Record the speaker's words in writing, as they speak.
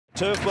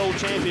Turf World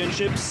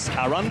Championships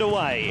are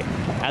underway.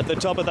 At the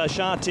top of the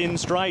Shartin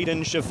straight,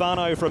 and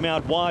Shafano from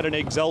out wide and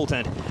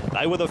Exultant.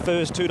 They were the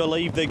first two to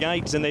leave the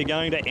gates, and they're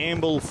going to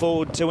amble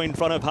forward two in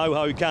front of Ho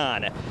Ho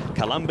Khan.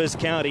 Columbus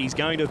County's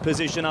going to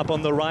position up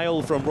on the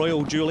rail from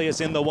Royal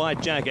Julius in the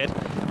white jacket.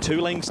 2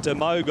 lengths to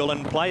Mogul,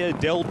 and player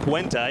Del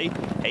Puente.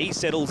 He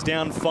settles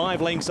down 5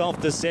 lengths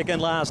off the second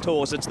last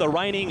horse. It's the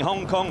reigning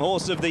Hong Kong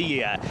horse of the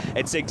year.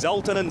 It's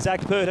Exultant and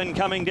Zach Purton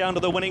coming down to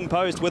the winning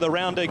post with a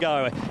round to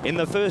go. In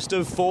the first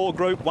of 4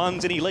 Group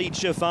 1s, and he leads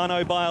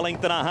Shafano by a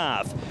length and a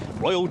half.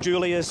 Royal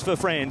Julius for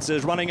France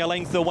is running a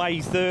length away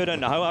third,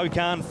 and Ho Ho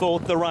Khan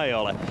fourth the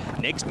rail.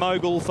 Next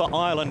Mogul for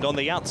Ireland on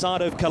the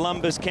outside of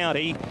Columbus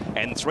County,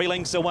 and 3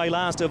 lengths away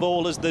last of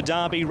all is the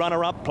Derby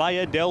runner-up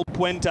player Del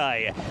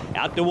Puente.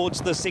 Out towards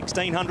the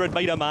 1600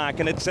 metre mark,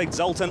 and it's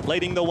Exultant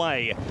leading the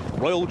way.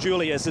 Royal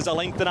Julius is a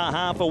length and a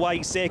half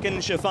away second,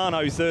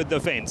 Shafano third the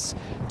fence.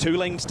 2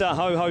 lengths to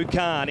Ho Ho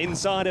Khan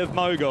inside of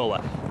Mogul.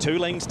 2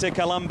 lengths to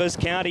Columbus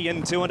County,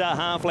 and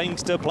 2.5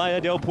 lengths to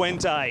player Del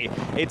Puente.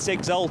 It's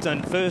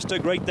Exultant first to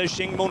greet the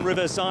Shingmun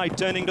Riverside,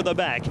 turning to the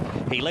back.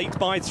 He leads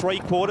by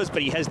 3/4,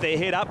 but he has their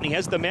head up and he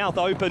has the mouth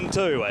open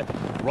too.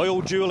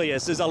 Royal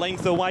Julius is a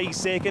length away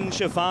second,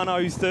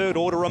 Shafano third,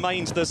 order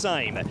remains the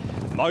same.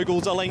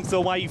 Mogul's a length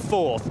away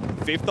fourth.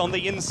 Fifth on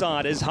the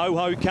inside is Ho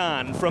Ho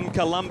Khan from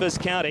Columbus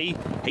County.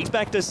 He's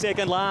back to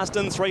second last,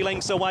 and 3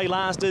 lengths away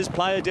last is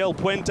player Del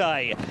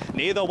Puente.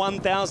 Near the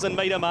 1,000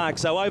 metre mark,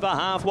 so over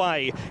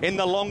halfway in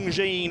the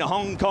Longines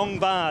Hong Kong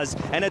Vase,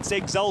 and it's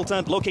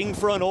Exultant looking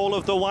for an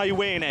all-of-the-way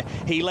win.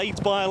 He leads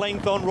by a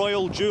length on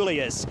Royal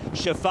Julius.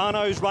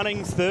 Shafano's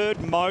running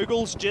third.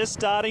 Mogul's just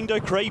starting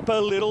to creep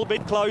a little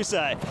bit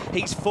closer.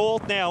 He's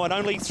fourth now and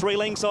only 3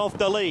 lengths off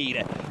the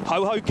lead.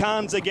 Ho Ho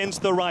Khan's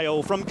against the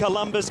rail from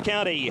Columbus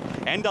County,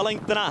 and a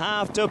length and a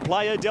half to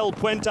player Del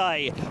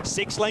Puente.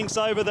 6 lengths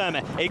over them.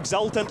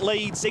 Exultant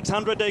lead,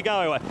 600 to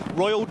go.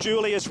 Royal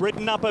Julius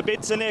ridden up a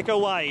bit's a neck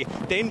away.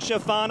 Then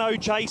Shafano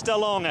chased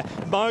along.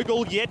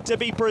 Mogul yet to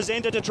be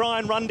presented to try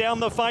and run down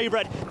the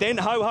favourite. Then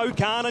Ho Ho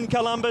Khan and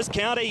Columbus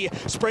County.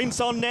 Sprints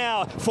on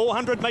now.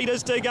 400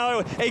 metres to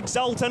go.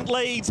 Exultant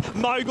leads.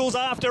 Mogul's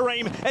after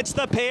him. It's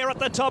the pair at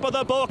the top of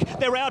the book.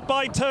 They're out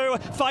by 2.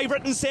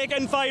 Favourite and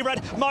second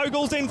favourite.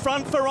 Mogul's in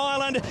front for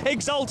Ireland.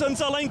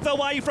 Exultant's a length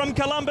away from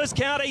Columbus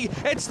County.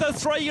 It's the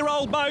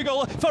 3-year-old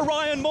Mogul for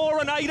Ryan Moore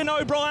and Aiden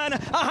O'Brien.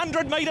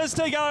 100 metres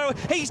to go.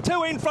 He's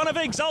 2 in front of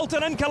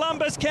Exultant and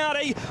Columbus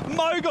County.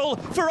 Mogul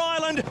for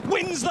Ireland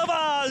wins the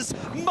Vase.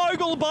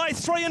 Mogul by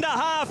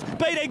 3.5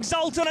 beat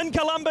Exultant and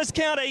Columbus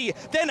County.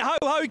 Then Ho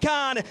Ho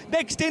Khan.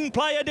 Next in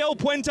player Del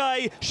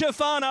Puente,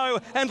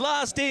 Shafano, and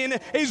last in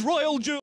is Royal Julius.